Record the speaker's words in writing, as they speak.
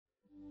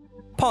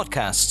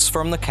Podcasts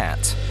from the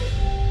Cat.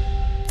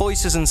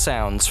 Voices and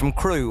sounds from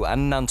Crewe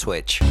and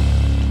Nantwich.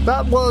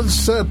 That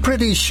was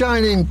Pretty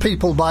Shining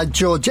People by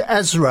George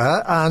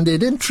Ezra, and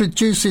it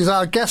introduces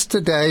our guest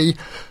today,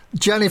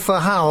 Jennifer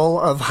Howell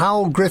of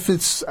Howell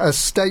Griffiths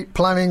Estate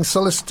Planning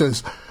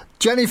Solicitors.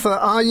 Jennifer,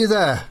 are you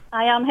there?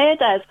 I am here,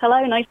 Des.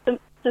 Hello, nice to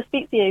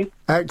speak to you.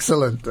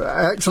 Excellent.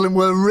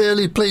 We're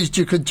really pleased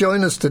you could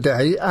join us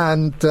today,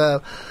 and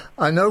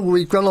I know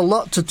we've got a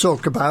lot to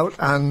talk about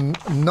and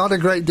not a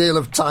great deal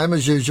of time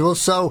as usual,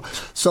 so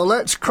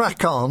let's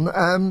crack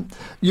on.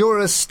 You're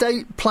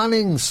estate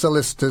planning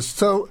solicitor,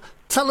 so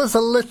tell us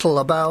a little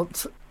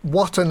about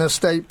what an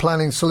estate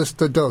planning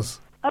solicitor does.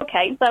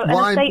 Okay, so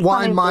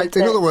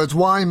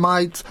why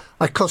might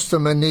a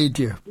customer need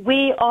you?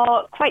 We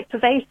are quite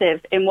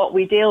pervasive in what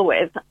we deal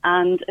with,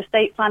 and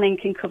estate planning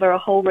can cover a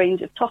whole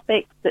range of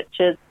topics such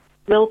as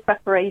will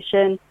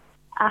preparation,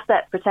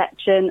 asset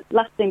protection,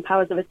 lasting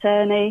powers of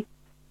attorney.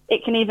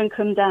 It can even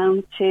come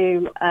down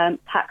to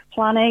tax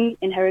planning,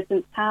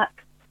 inheritance tax,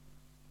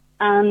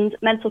 and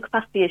mental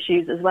capacity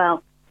issues as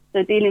well.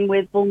 So dealing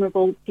with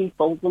vulnerable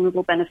people,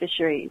 vulnerable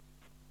beneficiaries.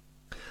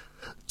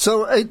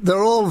 So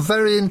they're all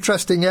very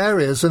interesting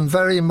areas and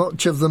very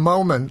much of the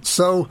moment.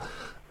 So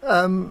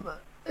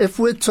if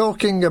we're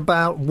talking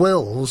about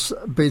wills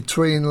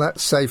between,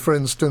 let's say, for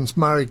instance,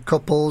 married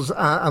couples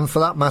and for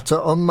that matter,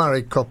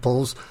 unmarried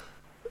couples,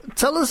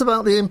 tell us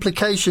about the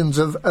implications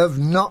of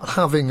not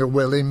having a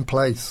will in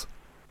place.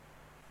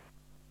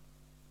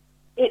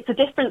 It's a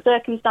different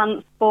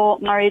circumstance for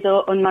married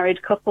or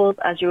unmarried couples,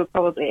 as you would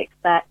probably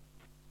expect.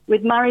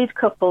 With married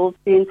couples,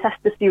 the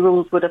intestacy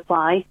rules would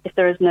apply if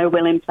there is no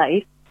will in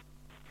place.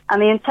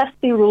 And the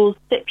intestacy rules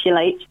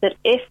stipulate that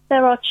if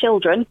there are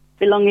children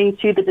belonging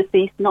to the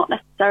deceased, not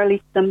necessarily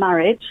to the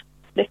marriage,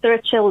 but if there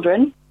are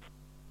children,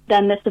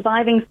 then the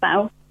surviving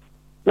spouse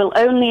will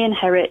only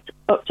inherit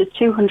up to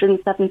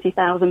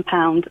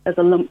 £270,000 as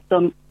a lump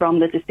sum from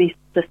the deceased's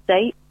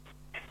estate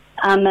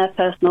and their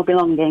personal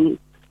belongings.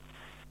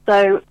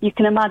 So you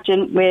can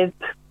imagine with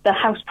the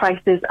house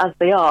prices as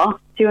they are,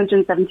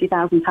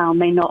 £270,000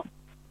 may not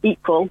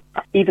equal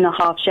even a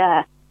half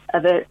share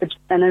of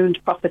an owned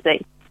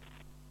property.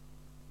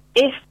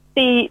 If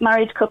the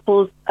married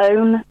couples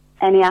own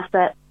any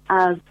assets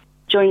as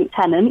joint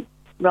tenants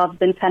rather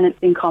than tenants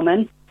in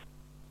common,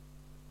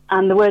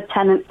 and the word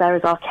tenants there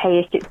is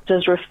archaic, it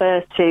does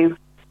refer to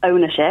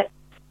ownership,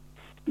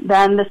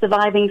 then the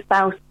surviving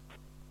spouse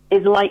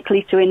is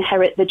likely to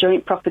inherit the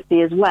joint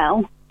property as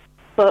well,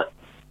 but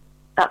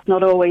that's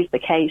not always the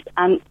case.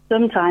 And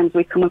sometimes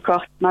we come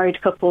across married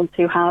couples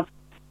who have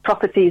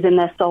properties in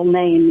their sole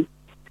names.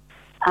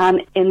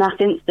 And in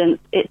that instance,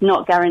 it's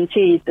not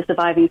guaranteed the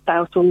surviving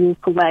spouse will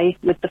walk away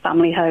with the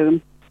family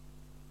home.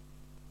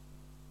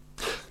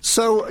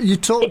 So you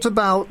talked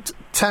about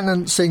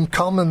tenants in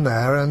common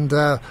there, and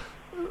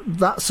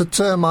that's a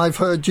term I've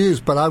heard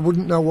used, but I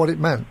wouldn't know what it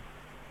meant.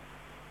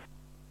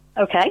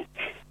 Okay.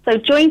 So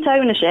joint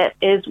ownership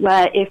is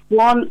where if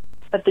one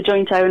of the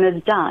joint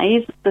owners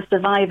dies, the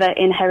survivor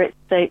inherits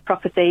the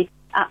property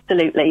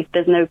absolutely.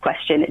 There's no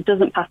question. It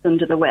doesn't pass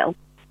under the will.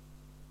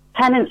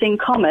 Tenants in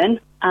common,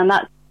 and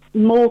that's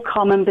more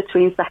common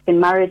between second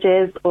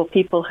marriages or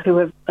people who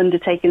have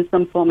undertaken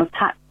some form of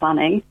tax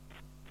planning.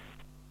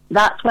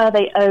 That's where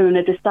they own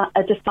a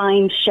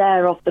defined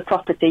share of the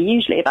property,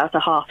 usually about a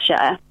half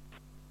share,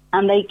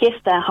 and they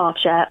gift their half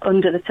share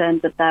under the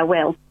terms of their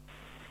will.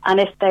 And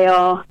if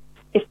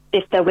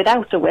they're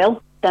without a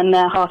will, then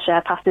their half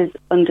share passes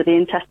under the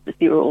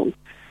intestacy rules.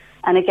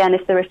 And again,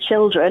 if there are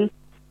children,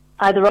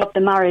 either of the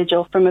marriage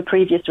or from a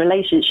previous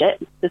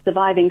relationship, the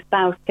surviving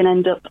spouse can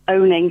end up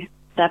owning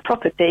their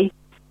property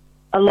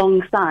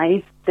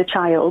alongside the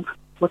child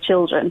or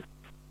children,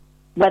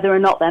 whether or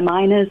not they're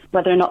minors,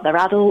 whether or not they're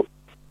adults.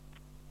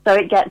 So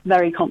it gets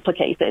very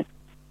complicated.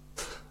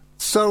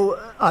 So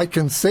I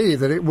can see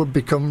that it would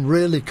become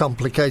really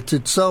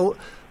complicated. So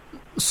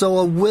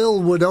a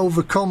will would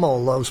overcome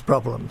all those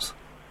problems?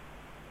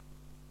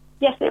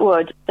 Yes, it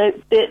would.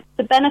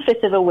 The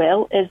benefit of a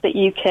will is that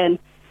you can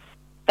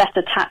set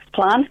a tax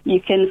plan,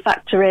 you can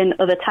factor in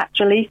other tax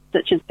relief,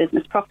 such as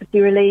business property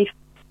relief,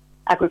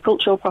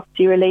 agricultural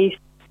property relief.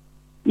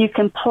 You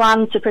can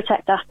plan to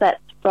protect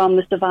assets from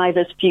the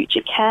survivor's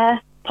future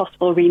care,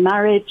 possible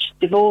remarriage,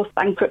 divorce,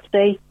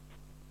 bankruptcy.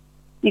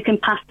 You can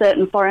pass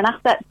certain foreign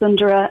assets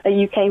under a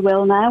UK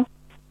will now.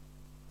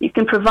 You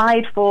can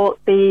provide for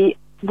the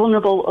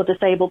vulnerable or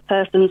disabled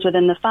persons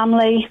within the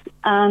family,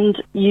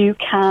 and you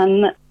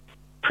can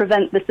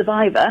prevent the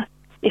survivor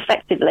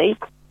effectively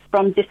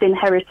from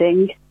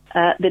disinheriting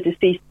the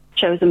deceased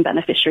chosen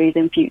beneficiaries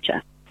in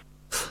future.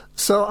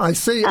 So I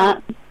see.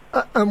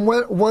 And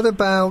what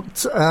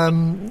about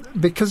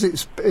because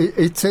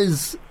it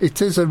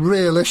is a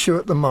real issue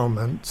at the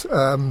moment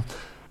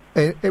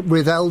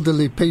with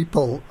elderly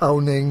people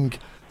owning.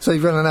 So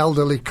you've got an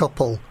elderly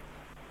couple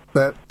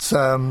that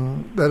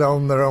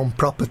own their own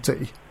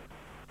property,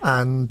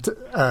 and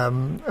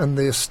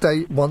the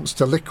estate wants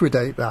to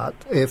liquidate that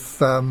if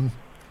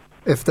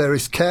there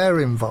is care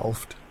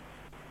involved.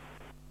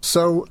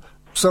 So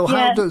So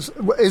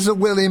is a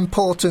will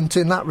important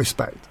in that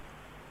respect?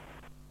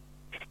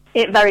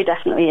 It very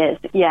definitely is,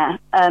 yeah.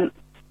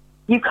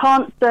 You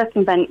can't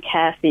circumvent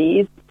care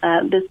fees.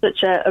 There's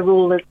such a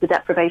rule as the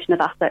deprivation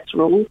of assets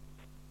rule,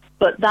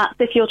 but that's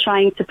if you're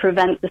trying to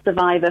prevent the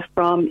survivor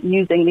from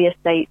using the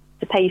estate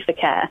to pay for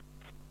care.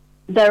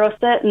 There are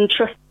certain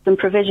trusts and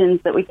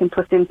provisions that we can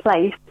put in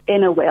place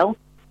in a will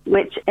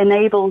which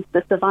enables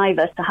the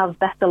survivor to have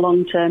better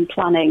long-term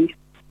planning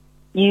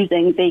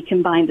using the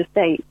combined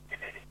estate.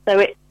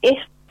 So if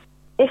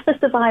the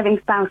surviving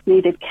spouse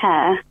needed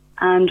care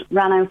and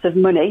ran out of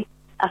money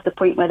at the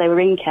point where they were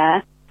in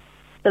care,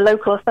 the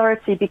local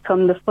authority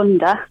become the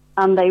funder,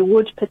 and they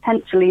would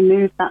potentially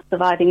move that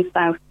surviving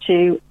spouse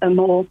to a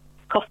more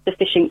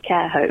cost-efficient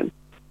care home.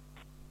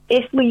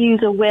 If we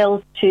use a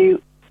will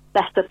to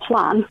better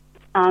plan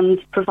and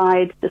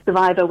provide the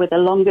survivor with a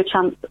longer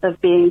chance of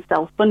being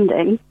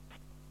self-funding,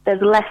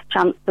 there's less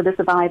chance for the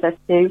survivor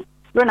to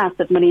run out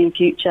of money in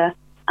future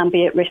and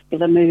be at risk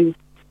of a move.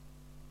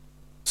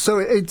 So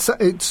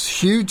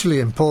it's hugely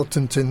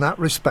important in that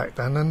respect,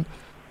 then,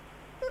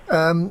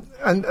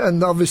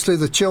 and obviously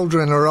the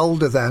children are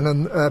older then,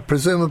 and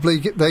presumably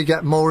they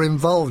get more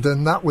involved,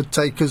 and that would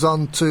take us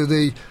on to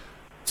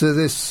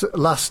this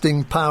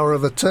lasting power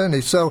of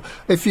attorney. So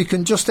if you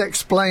can just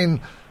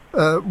explain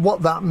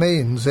what that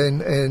means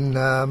in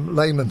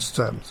layman's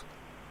terms.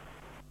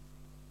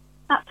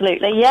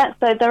 Absolutely, yeah.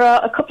 So there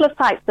are a couple of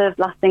types of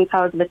lasting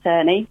powers of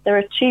attorney. There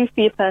are two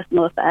for your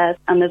personal affairs,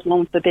 and there's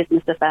one for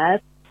business affairs.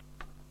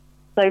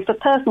 So for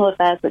personal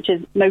affairs, which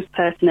is most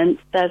pertinent,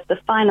 there's the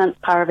finance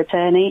power of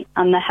attorney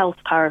and the health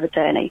power of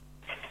attorney.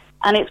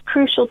 And it's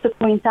crucial to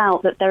point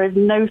out that there is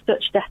no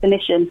such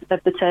definition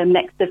of the term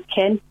next of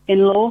kin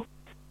in law.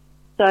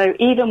 So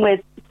even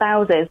with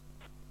spouses,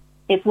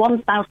 if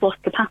one spouse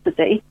lost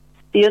capacity,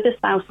 the other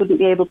spouse wouldn't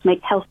be able to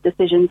make health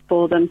decisions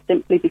for them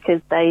simply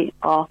because they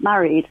are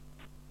married.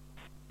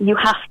 You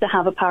have to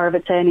have a power of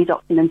attorney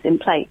document in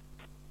place.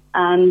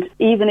 And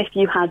even if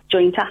you had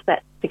joint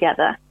assets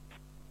together,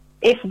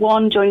 if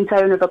one joint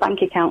owner of a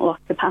bank account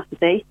lost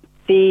capacity,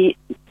 the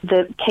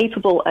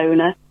capable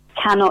owner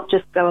cannot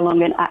just go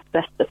along and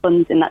access the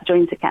funds in that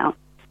joint account.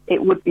 It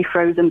would be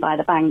frozen by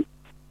the bank.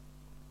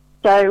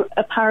 So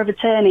a power of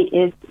attorney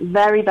is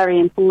very, very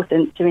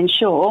important to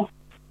ensure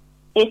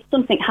if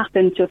something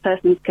happened to a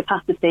person's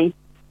capacity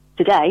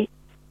today,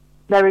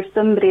 there is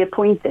somebody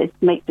appointed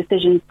to make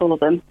decisions for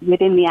them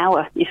within the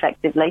hour,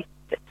 effectively.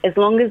 As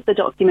long as the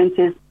document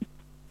is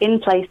in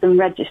place and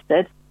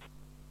registered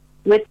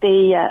with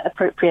the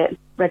appropriate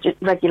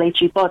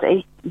regulatory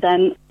body,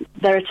 then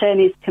their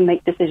attorneys can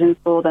make decisions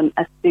for them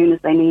as soon as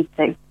they need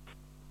to.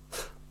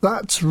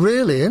 That's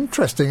really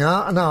interesting.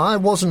 Now, I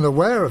wasn't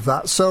aware of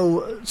that.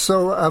 So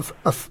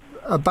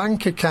a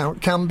bank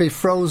account can be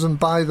frozen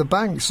by the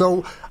bank.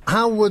 So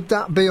how would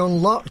that be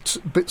unlocked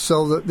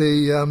so that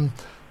the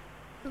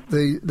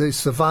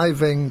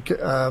surviving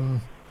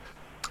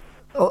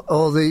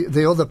or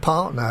the other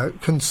partner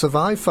can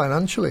survive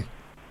financially?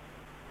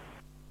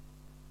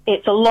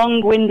 It's a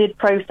long-winded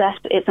process.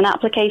 It's an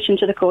application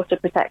to the Court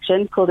of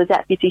Protection called a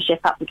deputyship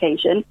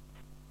application.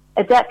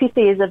 A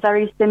deputy is a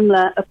very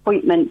similar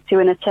appointment to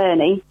an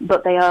attorney,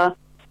 but they are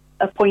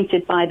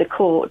appointed by the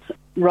court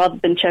rather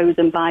than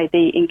chosen by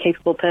the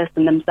incapable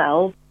person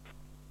themselves.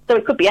 So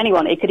it could be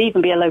anyone. It could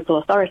even be a local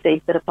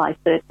authority that applies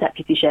for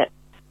deputyship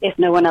if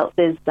no one else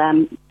is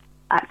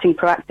acting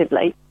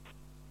proactively.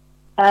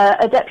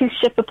 A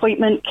deputyship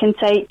appointment can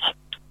take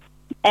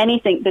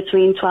anything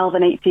between 12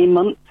 and 18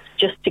 months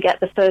just to get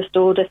the first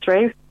order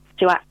through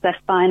to access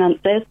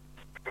finances.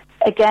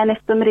 Again, if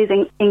somebody's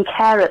in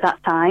care at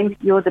that time,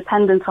 you're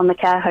dependent on the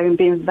care home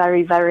being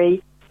very,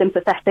 very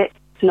sympathetic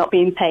to not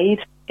being paid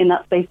in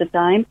that space of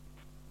time.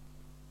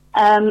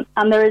 And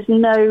there is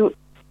no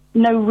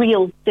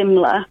real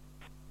similar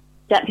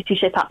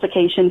deputyship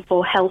application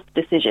for health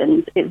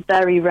decisions. It's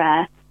very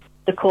rare.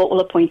 The court will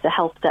appoint a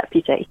health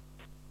deputy.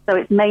 So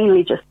it's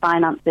mainly just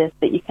finances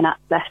that you can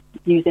access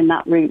using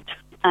that route.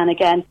 And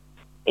again,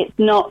 it's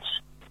not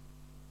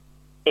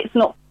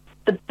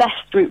the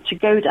best route to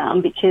go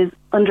down because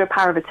under a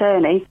power of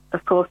attorney,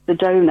 of course, the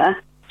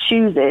donor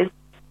chooses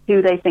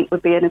who they think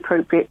would be an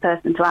appropriate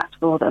person to act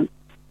for them.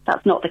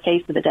 That's not the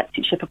case with a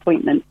deputyship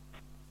appointment.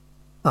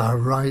 Ah,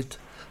 right.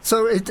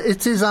 So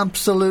it is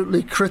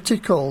absolutely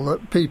critical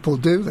that people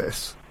do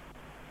this.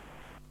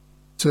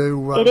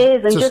 It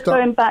is, and just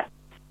going back...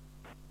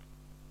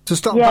 To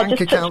stop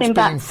bank accounts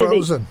being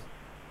frozen.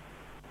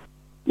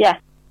 Yeah.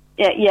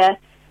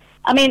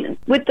 I mean,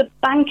 with the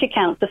bank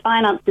accounts, the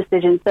finance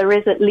decisions, there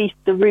is at least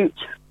the route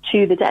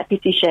to the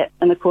deputyship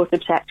and the Court of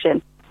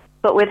Protection.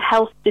 But with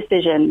health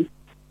decisions,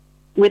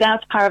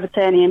 without a power of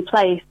attorney in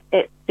place,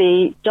 it's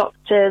the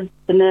doctors,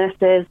 the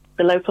nurses,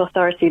 the local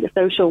authority, the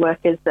social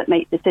workers that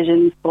make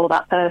decisions for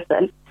that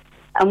person.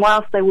 And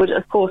whilst they would,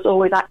 of course,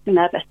 always act in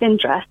their best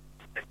interest,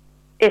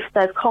 if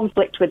there's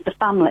conflict with the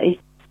family,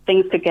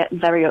 things could get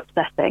very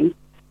upsetting.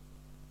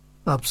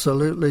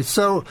 Absolutely.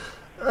 So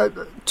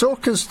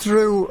talk us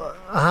through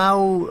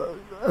how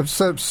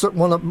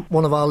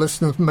one of our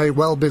listeners may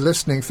well be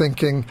listening,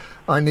 thinking,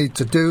 "I need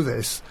to do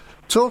this."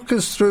 Talk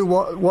us through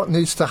what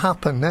needs to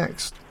happen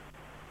next.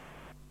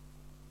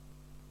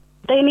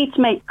 They need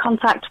to make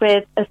contact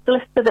with a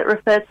solicitor that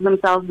refers to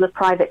themselves as a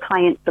private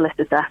client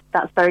solicitor.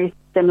 That's very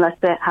similar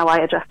to how I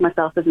address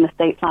myself as an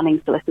estate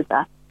planning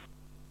solicitor.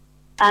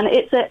 And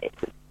it's a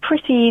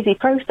pretty easy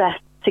process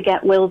to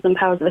get wills and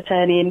powers of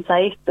attorney in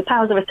place. The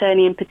powers of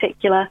attorney in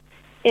particular,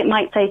 it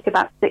might take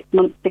about 6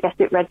 months to get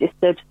it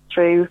registered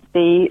through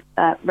the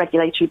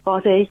regulatory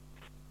body.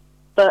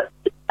 But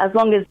as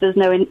long as there's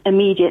no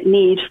immediate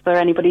need for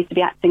anybody to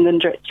be acting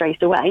under it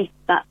straight away,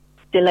 that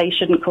delay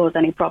shouldn't cause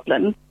any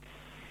problems.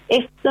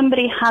 If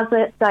somebody has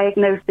a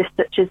diagnosis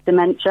such as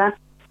dementia,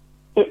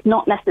 it's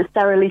not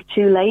necessarily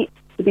too late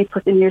to be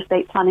putting your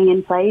estate planning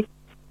in place.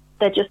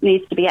 There just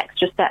needs to be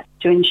extra steps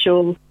to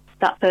ensure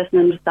that person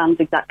understands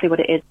exactly what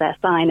it is they're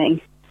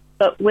signing.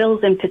 But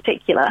wills in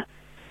particular,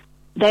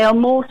 they are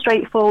more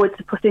straightforward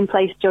to put in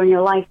place during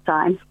your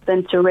lifetime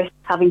than to risk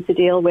having to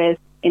deal with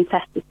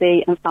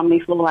intestacy and family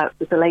fallouts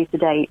at a later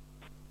date.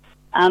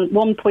 And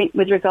one point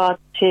with regard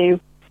to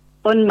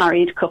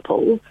unmarried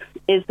couples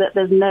is that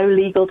there's no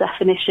legal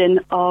definition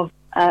of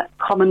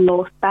common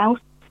law spouse.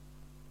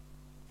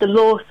 The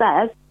law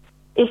says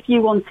if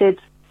you wanted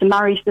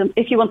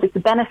to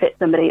benefit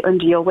somebody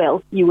under your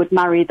will, you would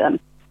marry them.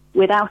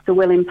 Without a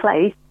will in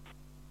place,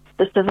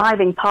 the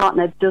surviving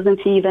partner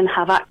doesn't even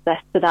have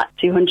access to that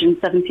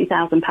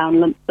 £270,000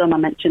 lump sum I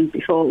mentioned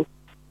before.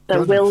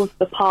 So wills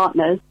for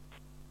partners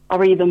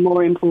are even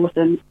more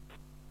important.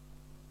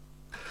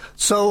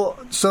 So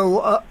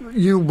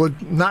you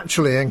would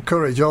naturally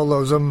encourage all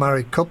those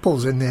unmarried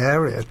couples in the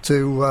area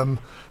to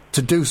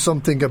do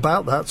something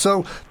about that.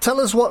 So tell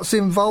us what's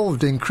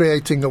involved in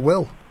creating a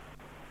will.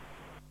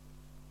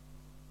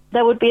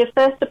 There would be a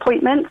first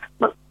appointment.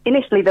 Well,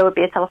 initially, there would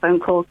be a telephone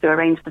call to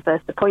arrange the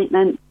first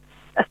appointment.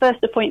 A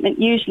first appointment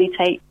usually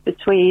takes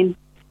between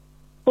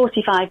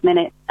 45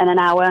 minutes and an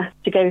hour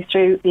to go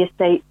through the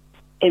estate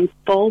in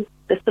full.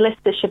 The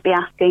solicitor should be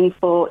asking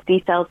for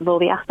details of all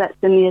the assets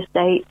in the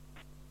estate,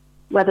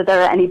 whether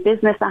there are any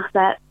business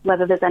assets,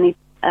 whether there's any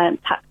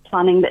tax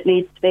planning that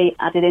needs to be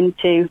added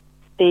into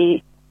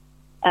the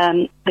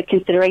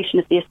consideration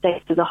of the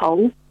estate as a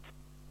whole.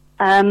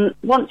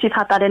 Once you've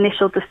had that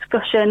initial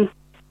discussion,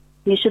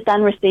 you should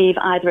then receive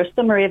either a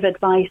summary of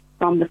advice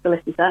from the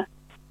solicitor,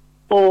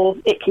 or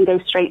it can go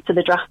straight to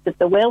the draft of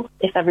the will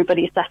if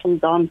everybody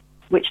settles on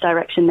which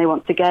direction they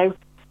want to go.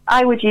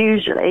 I would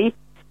usually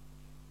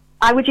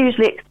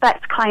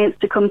expect clients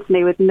to come to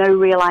me with no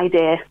real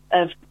idea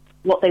of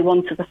what they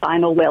want as a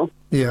final will.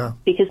 Yeah.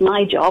 Because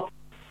my job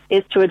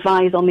is to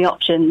advise on the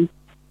options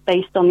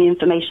based on the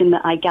information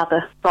that I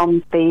gather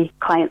from the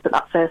clients at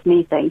that first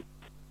meeting.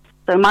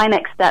 So my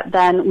next step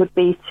then would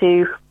be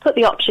to put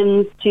the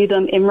options to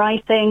them in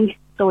writing.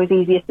 It's always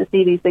easier to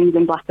see these things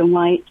in black and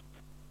white.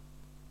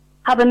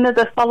 Have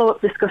another follow-up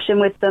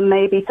discussion with them,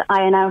 maybe to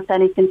iron out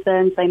any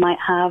concerns they might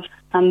have,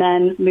 and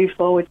then move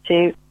forward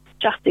to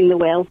drafting the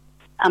will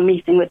and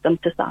meeting with them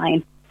to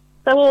sign.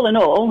 So all in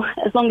all,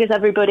 as long as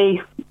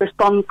everybody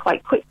responds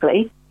quite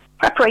quickly,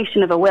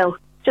 preparation of a will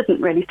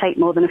shouldn't really take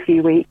more than a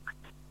few weeks.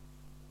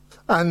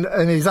 And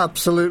is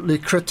absolutely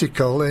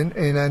critical in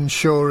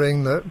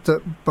ensuring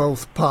that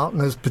both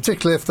partners,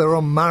 particularly if they're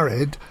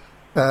unmarried,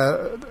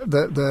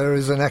 that there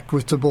is an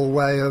equitable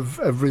way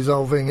of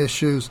resolving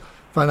issues,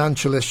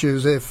 financial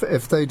issues,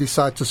 if they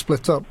decide to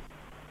split up,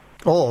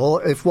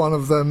 or if one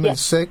of them is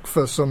sick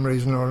for some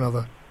reason or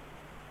another.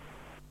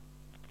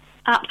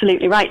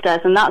 Absolutely right, Des,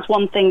 and that's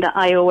one thing that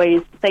I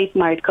always say to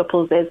married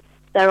couples is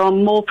there are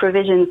more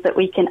provisions that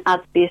we can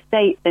add to the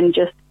estate than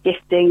just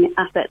gifting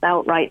assets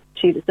outright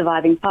to the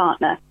surviving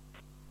partner.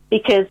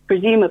 Because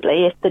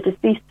presumably, if the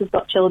deceased has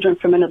got children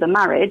from another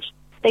marriage,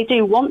 they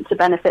do want to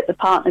benefit the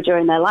partner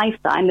during their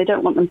lifetime. They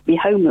don't want them to be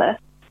homeless.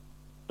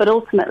 But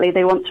ultimately,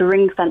 they want to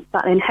ring-fence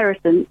that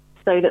inheritance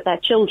so that their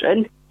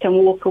children can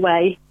walk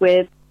away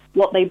with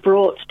what they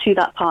brought to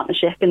that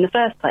partnership in the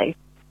first place.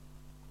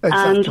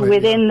 Exactly, and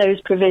within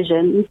those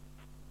provisions,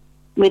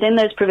 we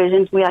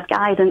have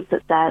guidance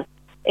that says,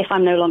 if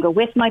I'm no longer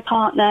with my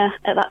partner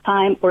at that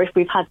time, or if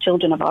we've had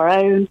children of our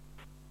own,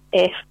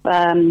 if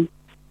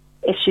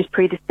she's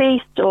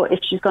predeceased, or if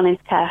she's gone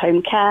into care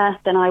home care,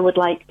 then I would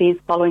like these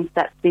following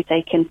steps to be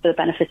taken for the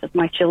benefit of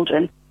my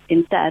children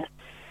instead.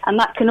 And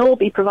that can all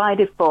be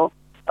provided for.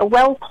 A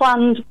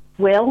well-planned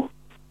will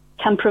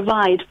can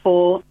provide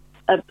for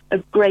a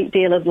great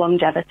deal of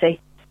longevity.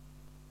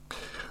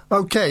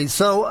 Okay,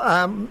 so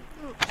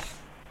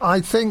I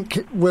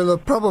think we'll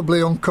have probably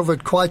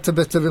uncovered quite a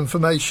bit of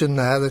information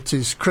there that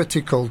is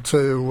critical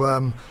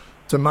to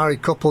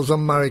married couples,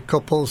 unmarried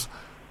couples,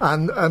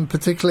 and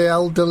particularly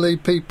elderly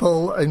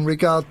people in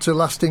regard to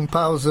lasting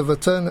powers of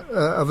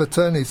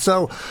attorney.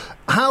 So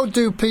how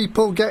do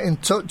people get in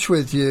touch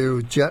with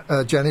you,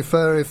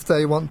 Jennifer, if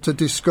they want to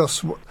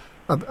discuss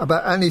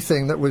about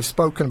anything that we've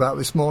spoken about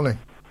this morning?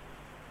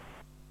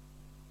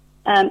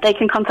 They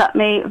can contact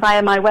me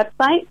via my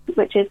website,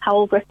 which is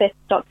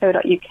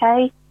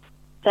howellgriffiths.co.uk.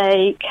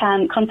 they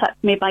can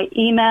contact me by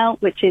email,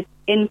 which is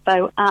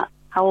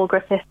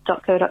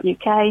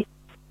info@howellgriffiths.co.uk,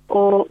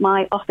 or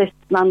my office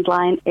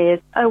landline is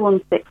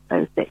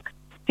 01606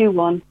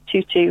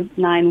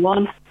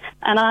 212291.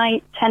 And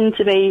I tend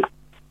to be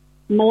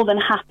more than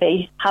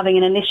happy having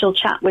an initial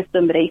chat with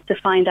somebody to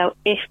find out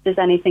if there's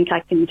anything I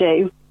can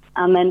do,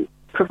 and then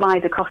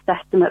provide a cost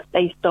estimate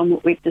based on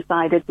what we've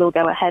decided we'll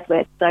go ahead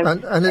with. So,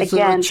 and is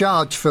there a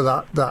charge for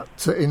that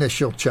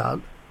initial chat?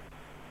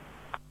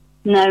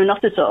 No,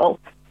 not at all,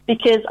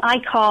 because I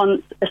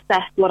can't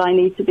assess what I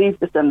need to do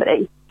for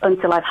somebody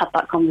until I've had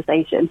that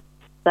conversation.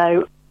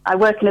 So I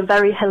work in a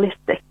very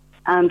holistic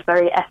and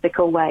very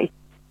ethical way.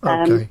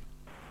 Okay.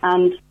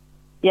 And,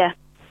 yeah,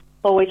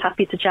 always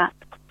happy to chat.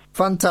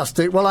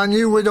 Fantastic. Well, I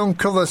knew we'd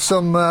uncover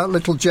some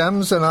little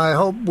gems, and I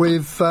hope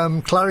we've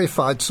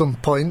clarified some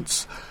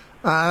points.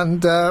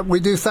 And we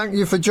do thank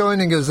you for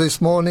joining us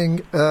this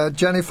morning,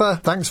 Jennifer.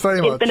 Thanks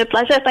very much. It's been a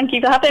pleasure. Thank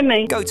you for having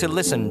me. Go to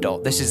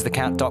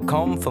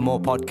listen.thisisthecat.com for more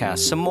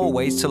podcasts and more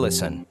ways to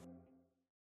listen.